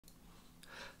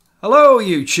Hello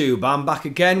YouTube, I'm back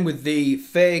again with the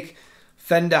fake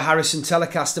Fender Harrison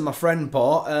Telecaster my friend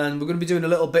bought, and we're going to be doing a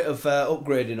little bit of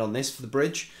upgrading on this for the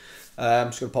bridge. I'm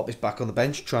just going to pop this back on the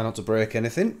bench, try not to break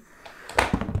anything.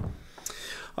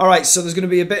 Alright, so there's going to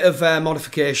be a bit of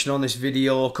modification on this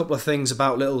video, a couple of things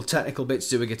about little technical bits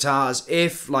to do with guitars.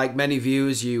 If, like many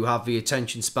viewers, you have the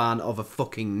attention span of a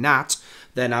fucking gnat,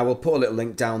 then I will put a little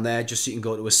link down there just so you can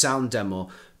go to a sound demo.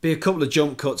 Be a couple of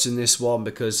jump cuts in this one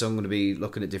because I'm going to be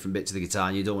looking at different bits of the guitar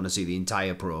and you don't want to see the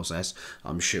entire process,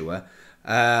 I'm sure.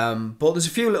 But there's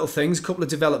a few little things, a couple of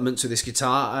developments with this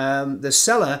guitar. The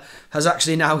seller has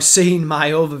actually now seen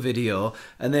my other video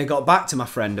and they got back to my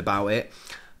friend about it.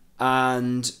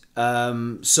 And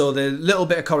so the little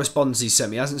bit of correspondence he sent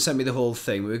me, he hasn't sent me the whole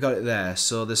thing, but we got it there.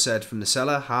 So they said from the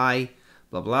seller, hi,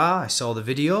 blah blah, I saw the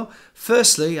video.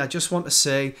 Firstly, I just want to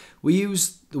say we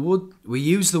use the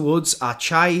woods are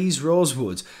Chinese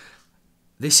rosewood.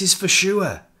 This is for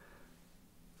sure.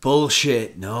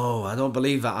 Bullshit. No, I don't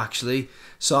believe that actually.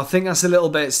 So I think that's a little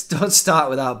bit, don't start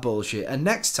with that bullshit. And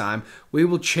next time we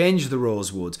will change the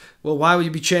rosewood. Well, why would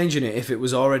you be changing it if it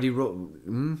was already No,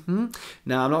 I'm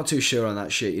not too sure on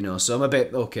that shit, you know. So I'm a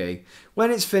bit, okay.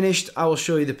 When it's finished, I will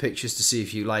show you the pictures to see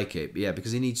if you like it. Yeah,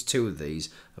 because he needs 2 of these,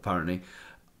 apparently.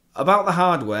 About the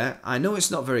hardware, I know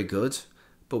it's not very good,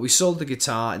 but we sold the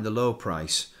guitar in the low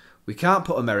price. We can't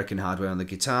put American hardware on the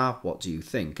guitar. What do you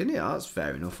think? And yeah, that's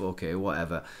fair enough. Okay,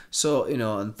 whatever. So, you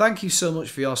know, and thank you so much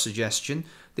for your suggestion.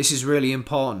 This is really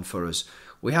important for us.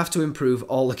 We have to improve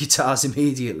all the guitars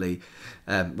immediately.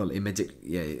 Yeah,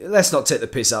 let's not take the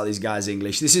piss out of these guys'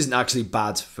 English. This isn't actually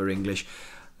bad for English.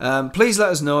 Please let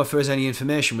us know if there is any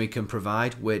information we can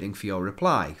provide. Waiting for your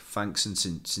reply. Thanks and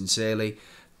sincerely,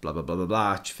 blah, blah, blah, blah,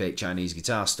 blah, fake Chinese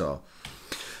guitar store.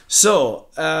 So,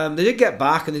 they did get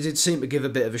back and they did seem to give a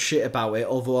bit of a shit about it,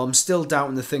 although I'm still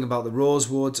doubting the thing about the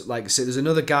rosewood. Like I said, there's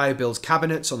another guy who builds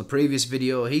cabinets on the previous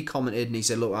video. He commented and he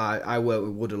said, look, I work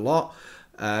with wood a lot.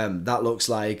 That looks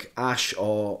like ash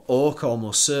or oak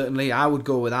almost certainly. I would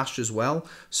go with ash as well.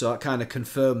 So that kind of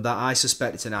confirmed that. I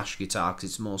suspect it's an ash guitar because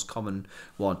it's the most common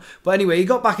one. But anyway, he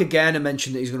got back again and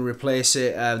mentioned that he's going to replace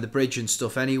it, the bridge and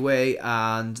stuff anyway.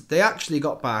 And they actually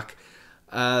got back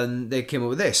and they came up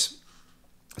with this.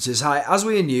 It says, hi, as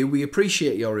we are new, we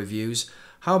appreciate your reviews.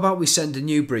 How about we send a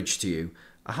new bridge to you?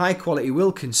 A high quality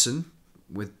Wilkinson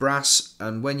with brass,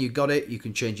 and when you got it, you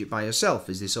can change it by yourself.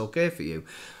 Is this okay for you?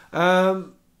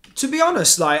 To be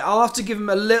honest, like, I'll have to give him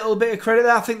a little bit of credit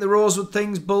there. I think the rosewood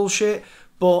thing's bullshit,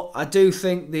 but I do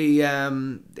think the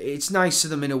it's nice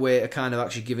of them in a way to kind of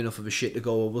actually give enough of a shit to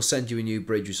go, well, we'll send you a new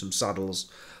bridge with some saddles.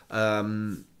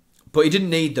 But he didn't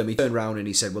need them. He turned around and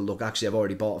he said, well, look, actually, I've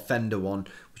already bought a Fender one,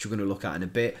 which we're going to look at in a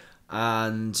bit.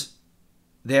 And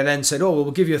they then said, oh, well,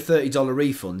 we'll give you a $30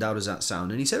 refund. How does that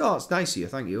sound? And he said, oh, it's nice of you.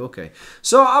 Thank you. Okay.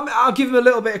 So I'll give him a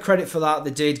little bit of credit for that.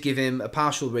 They did give him a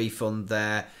partial refund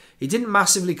there. He didn't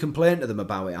massively complain to them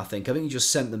about it, I think. I think he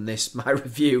just sent them this, my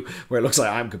review, where it looks like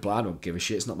I'm complaining. I don't give a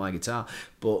shit. It's not my guitar.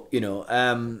 But, you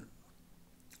know,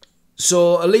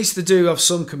 so at least they do have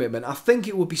some commitment. I think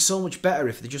it would be so much better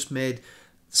if they just made,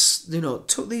 you know,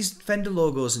 took these Fender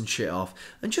logos and shit off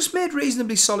and just made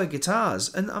reasonably solid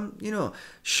guitars. And, you know,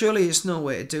 surely it's no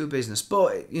way to do business.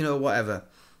 But, you know, whatever.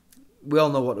 We all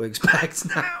know what to expect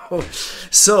now.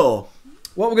 So,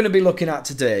 what we're going to be looking at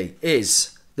today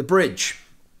is the bridge,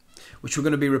 which we're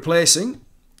going to be replacing.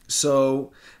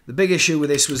 So, the big issue with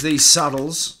this was these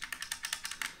saddles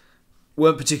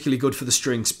weren't particularly good for the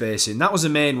string spacing. That was the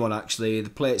main one actually. The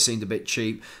plate seemed a bit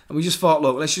cheap, and we just thought,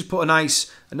 look, let's just put a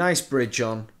nice bridge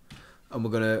on, and we're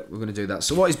gonna do that.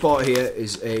 So what he's bought here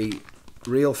is a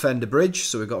real Fender bridge.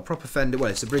 So we've got a proper Fender.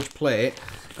 Well, it's a bridge plate,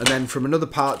 and then from another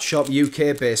part shop,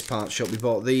 UK-based part shop, we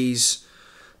bought these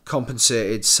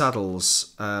compensated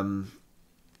saddles. In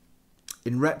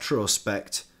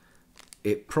retrospect,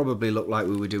 it probably looked like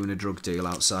we were doing a drug deal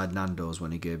outside Nando's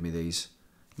when he gave me these.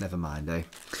 Never mind, eh?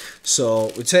 So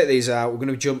we take these out. We're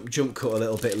going to jump cut a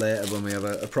little bit later when we have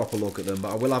a proper look at them.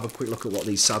 But I will have a quick look at what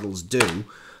these saddles do.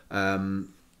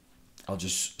 I'll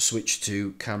just switch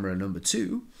to camera number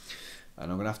 2.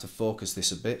 And I'm going to have to focus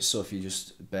this a bit. So if you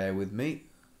just bear with me.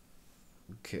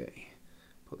 Okay.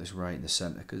 Put this right in the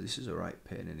centre because this is a right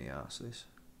pain in the arse, this.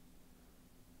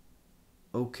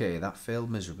 Okay, that failed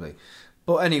miserably.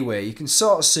 But anyway, you can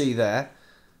sort of see there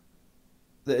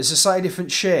that it's a slightly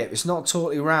different shape. It's not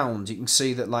totally round. You can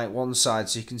see that like one side,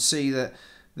 so you can see that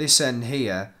this end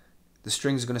here, the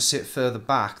strings are going to sit further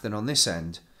back than on this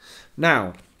end.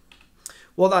 Now,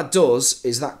 what that does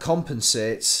is that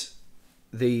compensates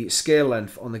the scale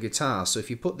length on the guitar. So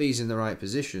if you put these in the right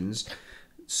positions,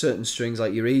 certain strings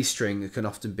like your E string can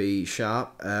often be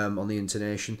sharp on the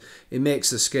intonation. It makes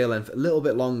the scale length a little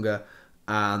bit longer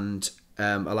and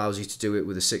allows you to do it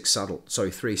with a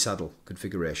 3 saddle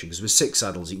configuration, because with 6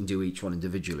 saddles you can do each one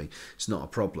individually. It's not a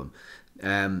problem.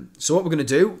 So what we're going to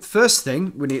do, first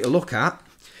thing we need to look at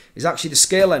is actually the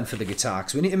scale length of the guitar,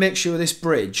 because we need to make sure this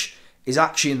bridge is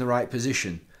actually in the right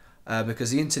position,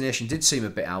 because the intonation did seem a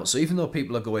bit out. So even though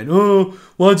people are going, oh,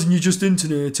 why didn't you just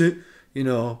intonate it? You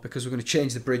know, because we're going to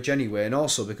change the bridge anyway, and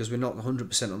also because we're not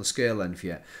 100% on the scale length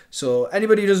yet. So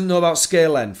anybody who doesn't know about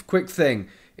scale length, quick thing,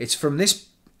 it's from this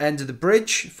end of the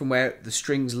bridge, from where the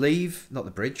strings leave, not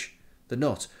the bridge, the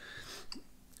nut,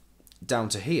 down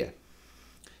to here,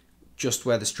 just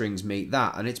where the strings meet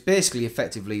that, and it's basically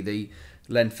effectively the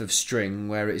length of string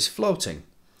where it is floating.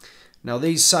 Now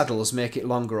these saddles make it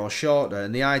longer or shorter,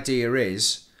 and the idea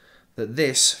is that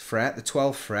this fret, the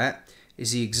 12th fret,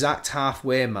 is the exact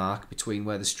halfway mark between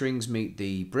where the strings meet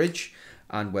the bridge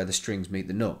and where the strings meet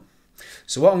the nut.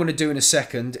 So what I'm going to do in a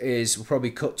second is, we'll probably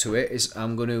cut to it, is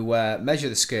I'm going to measure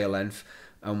the scale length,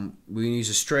 and we're going to use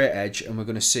a straight edge, and we're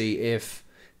going to see if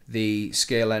the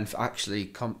scale length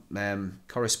actually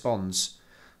corresponds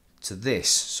to this.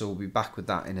 So we'll be back with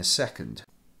that in a second.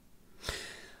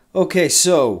 Okay,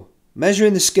 so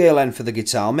measuring the scale length for the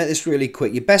guitar, I'll make this really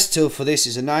quick. Your best tool for this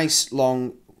is a nice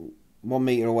long 1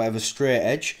 meter or whatever straight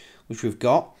edge, which we've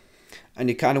got, and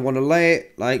you kind of want to lay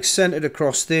it like centered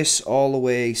across this, all the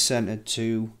way centered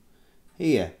to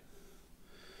here.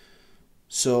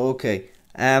 So okay,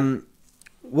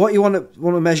 what you want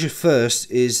to measure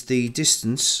first is the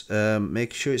distance.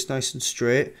 Make sure it's nice and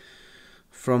straight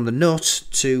from the nut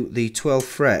to the 12th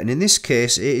fret, and in this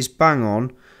case it is bang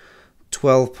on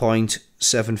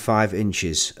 12.75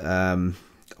 inches.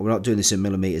 We're not doing this in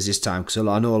millimeters this time, because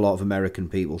I know a lot of American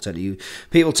people tend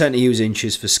to use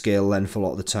inches for scale length a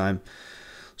lot of the time.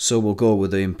 So we'll go with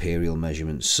the imperial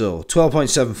measurements. So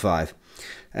 12.75.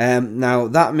 Now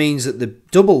that means that the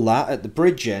double that at the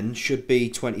bridge end should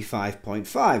be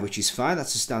 25.5, which is fine.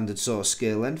 That's a standard sort of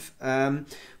scale length. But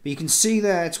you can see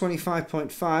there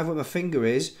 25.5 where my finger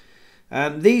is.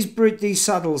 These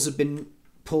saddles have been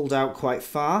pulled out quite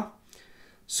far.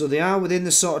 So they are within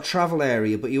the sort of travel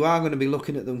area, but you are going to be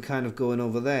looking at them kind of going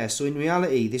over there. So in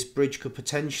reality, this bridge could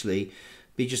potentially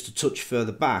be just a touch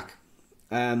further back.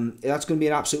 That's going to be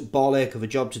an absolute ball ache of a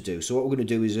job to do. So what we're going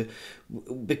to do is,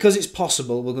 because it's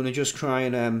possible, we're going to just try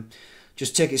and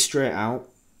just take it straight out.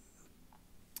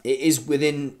 It is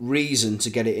within reason to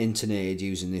get it intonated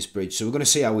using this bridge. So we're going to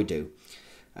see how we do.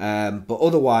 But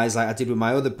otherwise, like I did with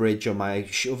my other bridge on my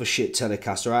other shit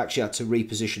Telecaster, I actually had to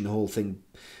reposition the whole thing.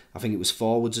 I think it was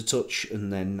forwards a touch,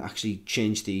 and then actually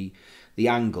change the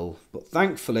angle. But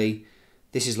thankfully,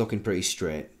 this is looking pretty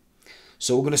straight.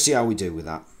 So we're going to see how we do with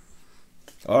that.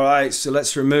 Alright, so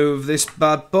let's remove this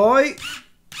bad boy.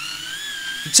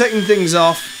 For taking things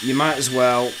off, you might as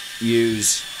well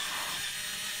use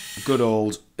a good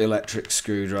old electric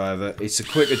screwdriver. It's a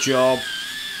quicker job.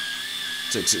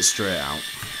 Takes it straight out.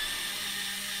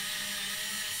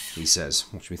 He says.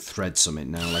 Watch me thread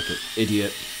something now like an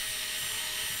idiot.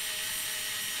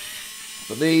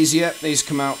 But these, yep, these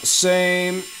come out the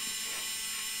same.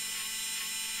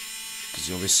 Because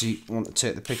you obviously want to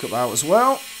take the pickup out as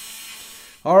well.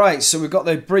 Alright, so we've got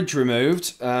the bridge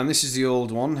removed. This is the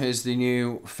old one. Here's the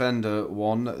new Fender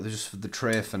one, just for the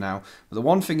tray for now. But the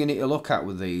one thing you need to look at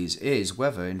with these is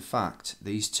whether, in fact,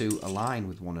 these two align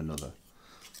with one another.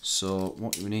 So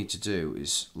what we need to do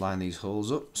is line these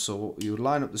holes up. So you would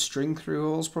line up the string through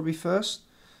holes probably first,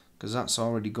 because that's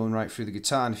already going right through the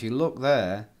guitar. And if you look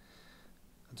there,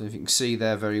 I don't know if you can see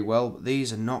there very well, but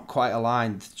these are not quite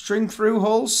aligned. String through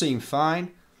holes seem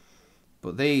fine,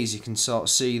 but these you can sort of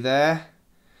see there,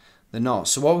 they're not.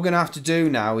 So what we're going to have to do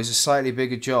now is a slightly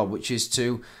bigger job, which is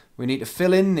we need to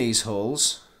fill in these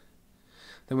holes.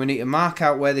 Then we need to mark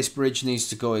out where this bridge needs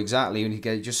to go exactly. We need to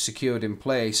get it just secured in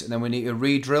place, and then we need to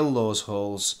re-drill those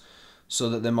holes so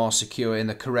that they're more secure in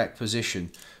the correct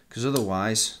position. Because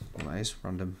otherwise, well, that is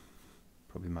random,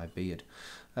 probably my beard.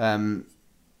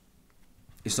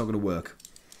 It's not going to work.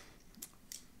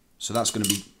 So that's going to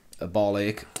be a ball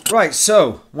ache. Right,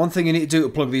 so one thing you need to do to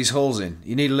plug these holes in,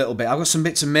 you need a little bit. I've got some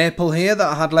bits of maple here that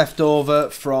I had left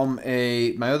over from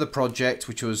my other project,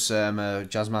 which was a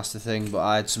Jazzmaster thing, but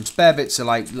I had some spare bits of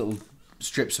like little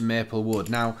strips of maple wood.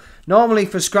 Now, normally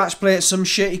for scratch plates, some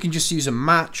shit, you can just use a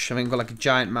match. I think I've got like a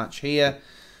giant match here,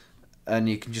 and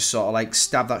you can just sort of like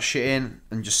stab that shit in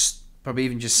and just probably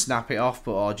even just snap it off,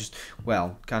 but or just,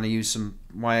 well, kind of use some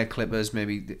wire clippers,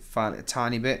 maybe file it a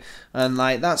tiny bit, and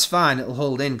like that's fine, it'll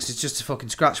hold in because it's just a fucking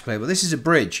scratch plate. But this is a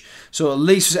bridge, so at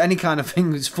least any kind of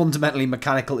thing that's fundamentally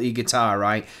mechanical e-guitar,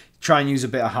 right, try and use a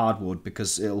bit of hardwood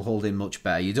because it'll hold in much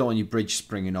better. You don't want your bridge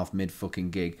springing off mid fucking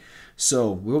gig.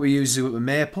 So what we use with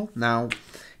maple. Now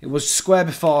it was square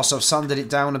before, so I've sanded it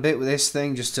down a bit with this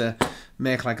thing just to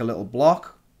make like a little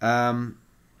block.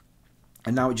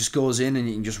 And now it just goes in and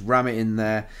you can just ram it in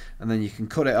there, and then you can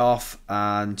cut it off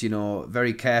and, you know,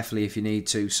 very carefully if you need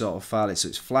to sort of file it so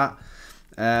it's flat.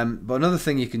 But another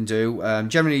thing you can do,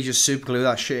 generally you just super glue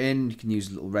that shit in. You can use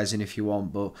a little resin if you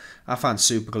want, but I find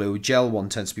super glue, gel one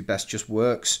tends to be best, just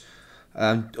works.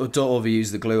 Don't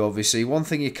overuse the glue, obviously. One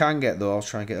thing you can get though, I'll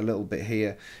try and get a little bit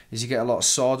here, is you get a lot of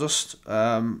sawdust.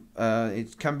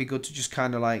 It can be good to just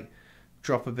kind of like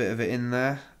drop a bit of it in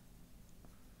there.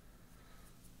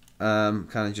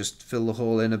 Kind of just fill the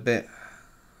hole in a bit,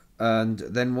 and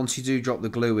then once you do drop the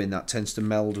glue in, that tends to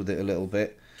meld with it a little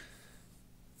bit,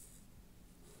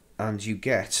 and you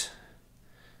get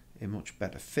a much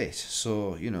better fit.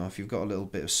 So, you know, if you've got a little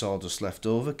bit of sawdust left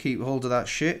over, keep hold of that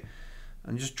shit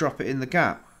and just drop it in the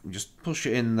gap and just push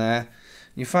it in there.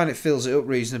 You find it fills it up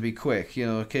reasonably quick. You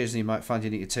know, occasionally you might find you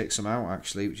need to take some out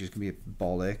actually, which is gonna be a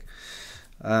ball ache.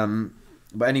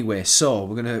 But anyway, so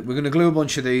we're gonna glue a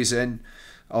bunch of these in.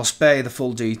 I'll spare you the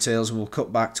full details and we'll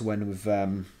cut back to when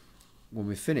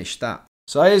we've finished that.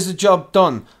 So here's the job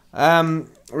done.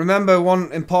 Remember,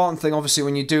 one important thing obviously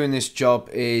when you're doing this job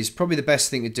is probably the best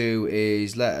thing to do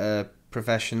is let a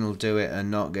professional do it and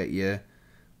not get your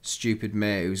stupid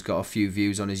mate who's got a few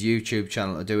views on his YouTube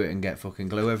channel to do it and get fucking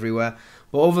glue everywhere.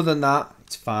 But other than that,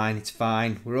 it's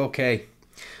fine, we're okay.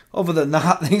 Other than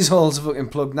that, these holes are fucking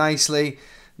plugged nicely.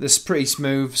 They're pretty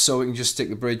smooth, so we can just stick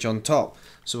the bridge on top.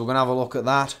 So we're going to have a look at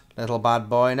that little bad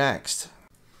boy next.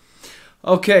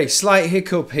 Okay, slight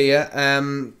hiccup here.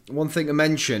 One thing to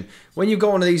mention, when you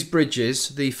go onto these bridges,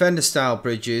 the Fender style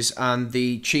bridges and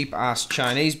the cheap ass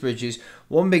Chinese bridges,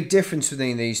 one big difference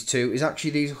between these two is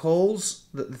actually these holes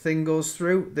that the thing goes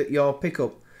through that your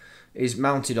pickup is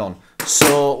mounted on.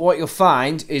 So what you'll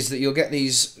find is that you'll get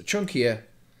these chunkier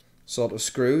sort of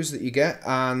screws that you get,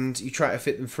 and you try to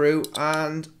fit them through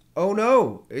and oh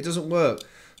no, it doesn't work.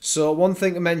 So one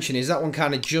thing to mention is that one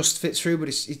kind of just fits through, but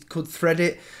it could thread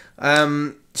it.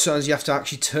 So as you have to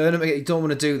actually turn them, you don't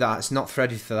want to do that. It's not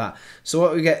threaded for that. So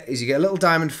what we get is you get a little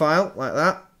diamond file like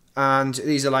that, and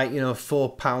these are like, you know,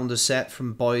 £4 a set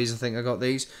from Boys. I think I got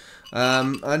these,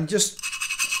 and just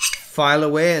file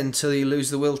away until you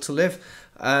lose the will to live.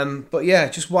 But yeah,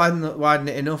 just widen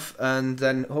it enough, and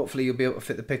then hopefully you'll be able to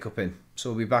fit the pickup in.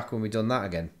 So we'll be back when we've done that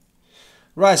again.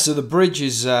 Right, so the bridge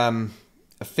is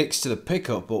affixed to the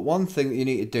pickup, but one thing that you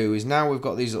need to do is, now we've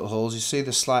got these little holes, you see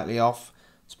they're slightly off.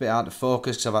 It's a bit hard to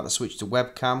focus because I've had to switch to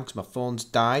webcam because my phone's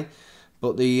died.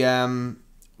 But the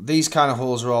these kind of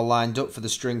holes are all lined up for the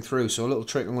string through. So a little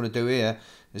trick I'm going to do here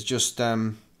is just,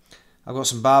 I've got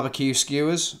some barbecue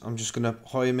skewers. I'm just going to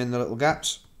hoy them in the little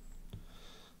gaps.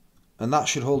 And that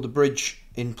should hold the bridge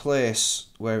in place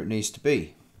where it needs to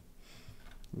be.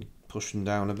 Push them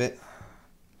down a bit.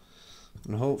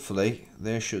 And hopefully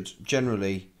they should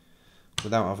generally,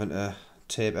 without having to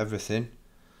tape everything,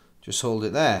 just hold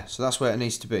it there. So that's where it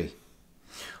needs to be.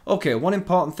 Okay, one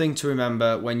important thing to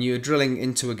remember when you're drilling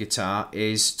into a guitar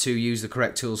is to use the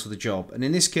correct tools for the job. And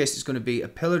in this case it's going to be a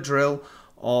pillar drill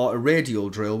or a radial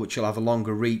drill, which will have a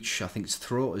longer reach, I think it's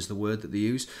throat is the word that they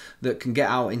use, that can get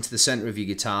out into the centre of your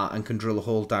guitar and can drill a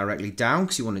hole directly down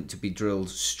because you want it to be drilled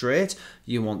straight.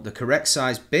 You want the correct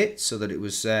size bit so that it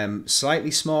was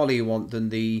slightly smaller you want than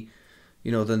the,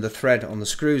 you know, than the thread on the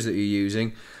screws that you're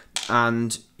using,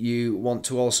 and you want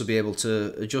to also be able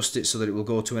to adjust it so that it will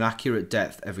go to an accurate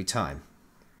depth every time.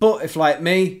 But if, like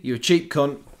me, you're a cheap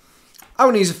cunt, I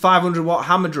would use a 500 watt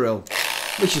hammer drill,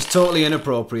 which is totally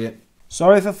inappropriate.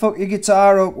 Sorry if I fuck your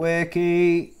guitar up,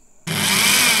 Wakey.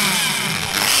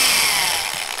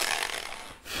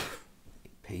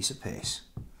 Piece of piss.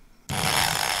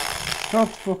 God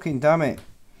fucking damn it.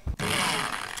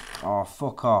 Oh,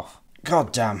 fuck off.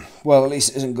 God damn. Well, at least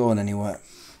it isn't going anywhere.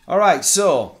 Alright,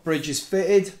 so, bridge is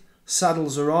fitted,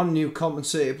 saddles are on, new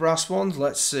compensated brass ones.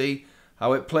 Let's see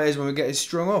how it plays when we get it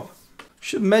strung up.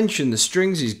 Should mention the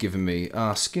strings he's given me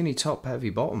are skinny top,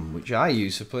 heavy bottom, which I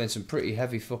use for playing some pretty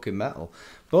heavy fucking metal.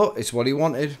 But it's what he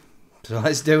wanted, so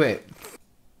let's do it.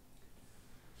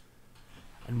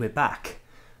 And we're back.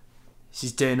 This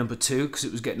is day number 2 because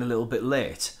it was getting a little bit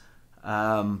late.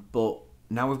 But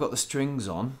now we've got the strings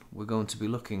on, we're going to be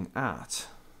looking at,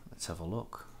 let's have a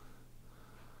look,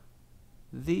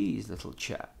 these little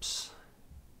chaps.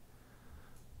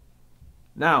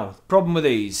 Now, problem with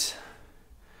these,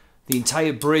 the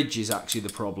entire bridge is actually the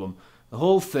problem. The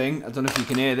whole thing, I don't know if you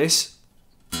can hear this,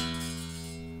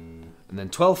 and then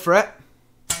 12th fret,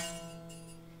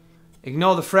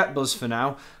 ignore the fret buzz for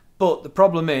now, But the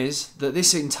problem is that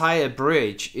this entire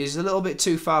bridge is a little bit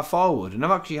too far forward, and I've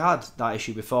actually had that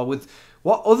issue before with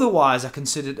what otherwise I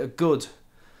considered a good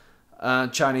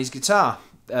Chinese guitar,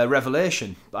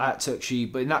 Revelation. But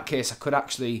in that case I could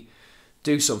actually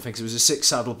do something because it was a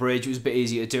 6-saddle bridge. It was a bit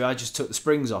easier to do. I just took the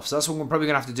springs off. So that's what I'm probably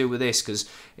going to have to do with this, because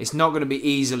it's not going to be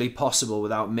easily possible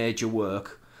without major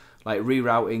work, like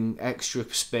rerouting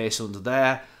extra space under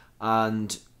there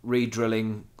and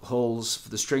re-drilling holes for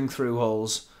the string through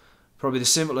holes. Probably the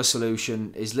simpler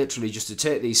solution is literally just to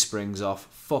take these springs off,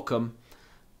 fuck them,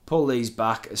 pull these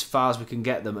back as far as we can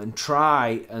get them, and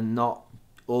try and not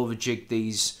over jig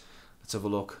these. Let's have a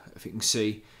look if you can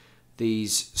see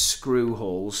these screw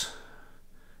holes.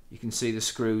 You can see the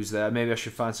screws there. Maybe I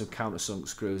should find some countersunk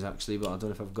screws actually, but I don't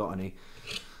know if I've got any.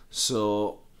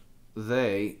 So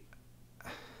they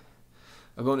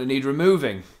are going to need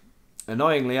removing.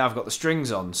 Annoyingly, I've got the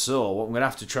strings on, so what I'm going to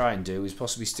have to try and do is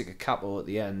possibly stick a capo at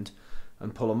the end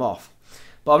and pull them off.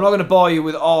 But I'm not going to bore you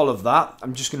with all of that.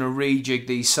 I'm just going to rejig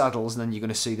these saddles, and then you're going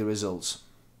to see the results.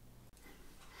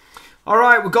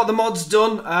 Alright, we've got the mods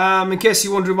done. In case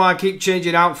you're wondering why I keep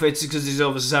changing outfits, it's because it's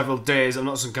over several days. I'm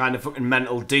not some kind of fucking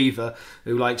mental diva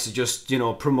who likes to just, you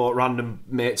know, promote random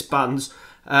mates' bands.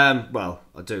 Well,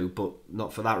 I do, but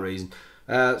not for that reason.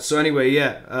 So anyway,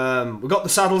 yeah, we've got the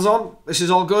saddles on. This is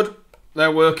all good.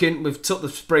 They're working. We've took the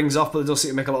springs off, but they don't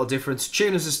seem to make a lot of difference.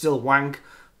 Tuners are still wank,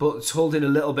 but it's holding a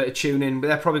little bit of tuning. But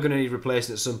they're probably going to need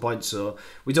replacing at some point, so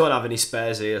we don't have any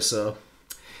spares here, so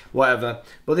whatever.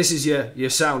 But this is your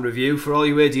sound review. For all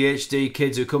you ADHD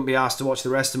kids who couldn't be asked to watch the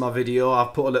rest of my video,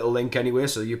 I've put a little link anyway,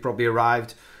 so you probably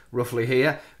arrived roughly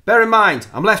here. Bear in mind,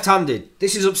 I'm left-handed.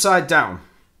 This is upside down.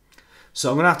 So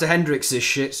I'm going to have to Hendrix this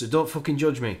shit, so don't fucking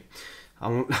judge me.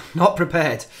 I'm not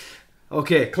prepared.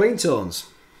 Okay, clean tones.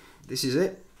 This is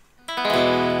it.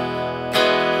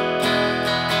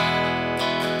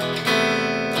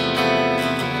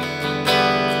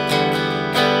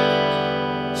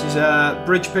 This is a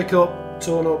bridge pickup,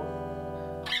 tone up.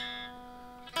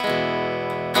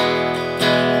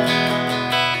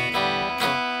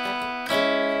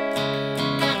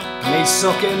 Needs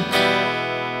sucking.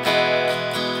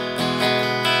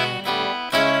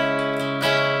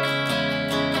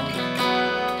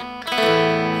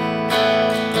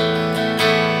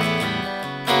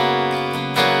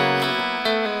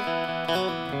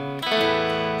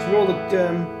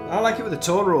 I like it with the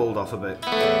tone rolled off a bit.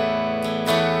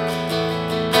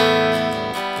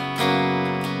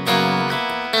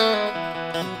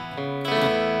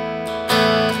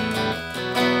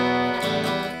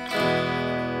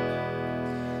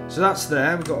 So that's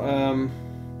there. We've got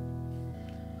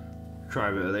try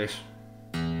a bit of this.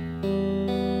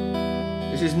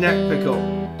 This is neck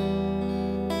pickup.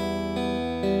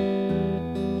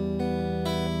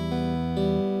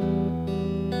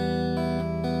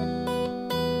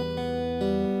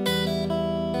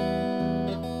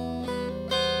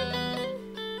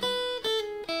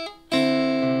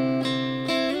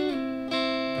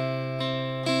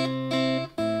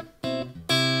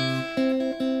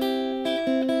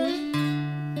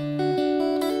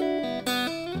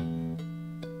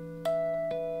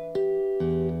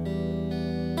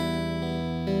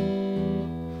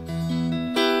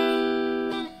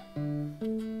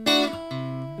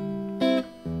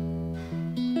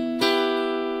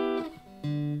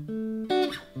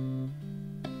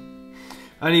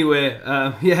 Anyway,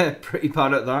 yeah, pretty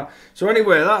bad at that. So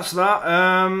anyway, that's that.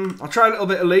 I'll try a little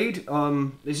bit of lead.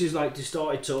 This is like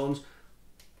distorted tones.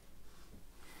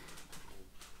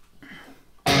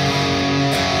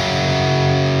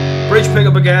 Bridge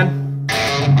pickup again.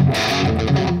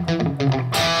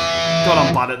 God,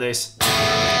 I'm bad at this.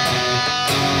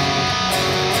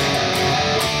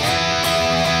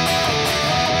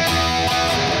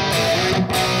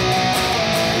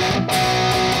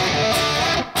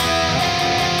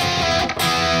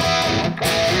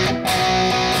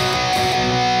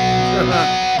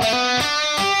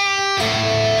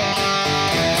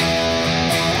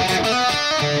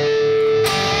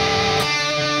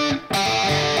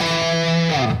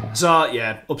 So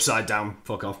yeah, upside down,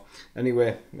 fuck off.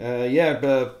 Anyway,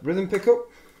 yeah, rhythm pickup.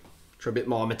 Try a bit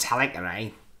more metallic,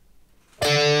 right?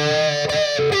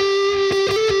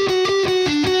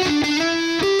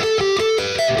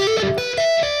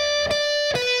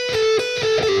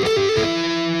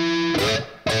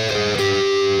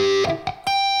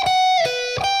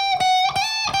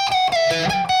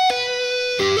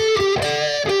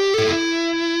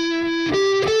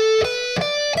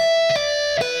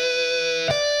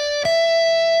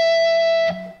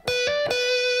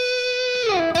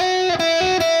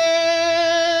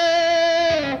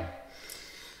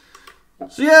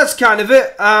 So yeah, that's kind of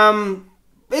it.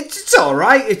 It's all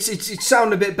right. It's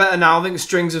sounding a bit better now. I think the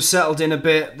strings have settled in a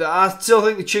bit. I still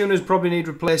think the tuners probably need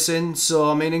replacing. So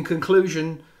I mean, in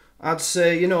conclusion, I'd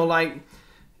say, you know, like,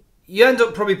 you end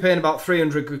up probably paying about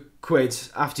 300 quid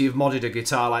after you've modded a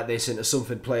guitar like this into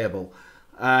something playable.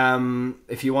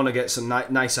 If you want to get some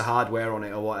nicer hardware on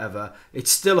it or whatever,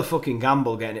 it's still a fucking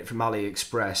gamble getting it from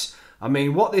Aliexpress. I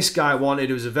mean, what this guy wanted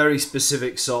was a very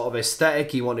specific sort of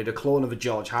aesthetic. He wanted a clone of a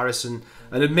George Harrison,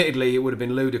 and admittedly, it would have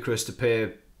been ludicrous to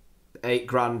pay 8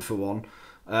 grand for one,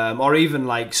 or even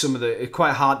like some of the,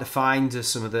 quite hard to find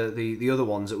some of the other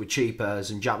ones that were cheaper,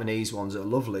 some Japanese ones that are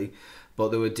lovely, but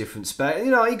they were different spec. You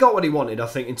know, he got what he wanted, I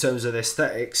think, in terms of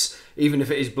aesthetics, even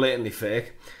if it is blatantly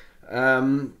fake.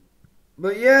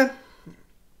 But yeah,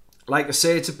 like I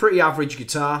say, it's a pretty average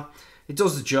guitar. It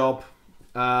does the job.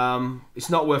 It's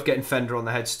not worth getting Fender on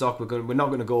the headstock. We're not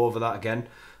going to go over that again.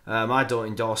 I don't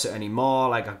endorse it anymore.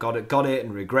 Like, I got it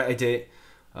and regretted it.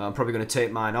 I'm probably going to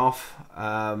take mine off.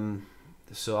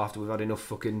 So after we've had enough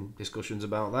fucking discussions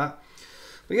about that.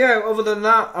 But yeah, other than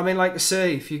that, I mean, like I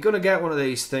say, if you're going to get one of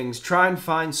these things, try and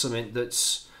find something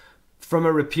that's from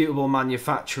a reputable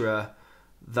manufacturer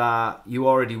that you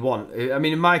already want. I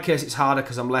mean, in my case, it's harder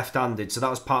because I'm left-handed, so that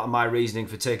was part of my reasoning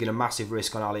for taking a massive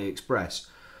risk on AliExpress.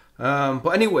 But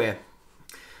anyway,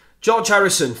 George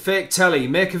Harrison, fake telly,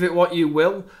 make of it what you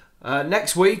will.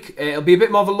 Next week, it'll be a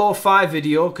bit more of a lo-fi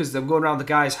video because I'm going around the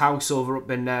guy's house over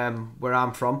up in where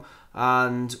I'm from,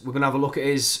 and we're going to have a look at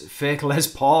his fake Les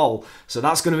Paul. So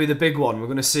that's going to be the big one. We're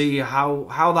going to see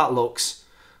how that looks.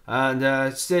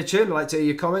 And stay tuned. I'd like to hear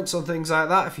your comments on things like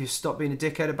that if you stop being a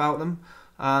dickhead about them.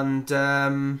 And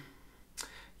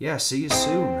yeah, see you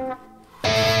soon.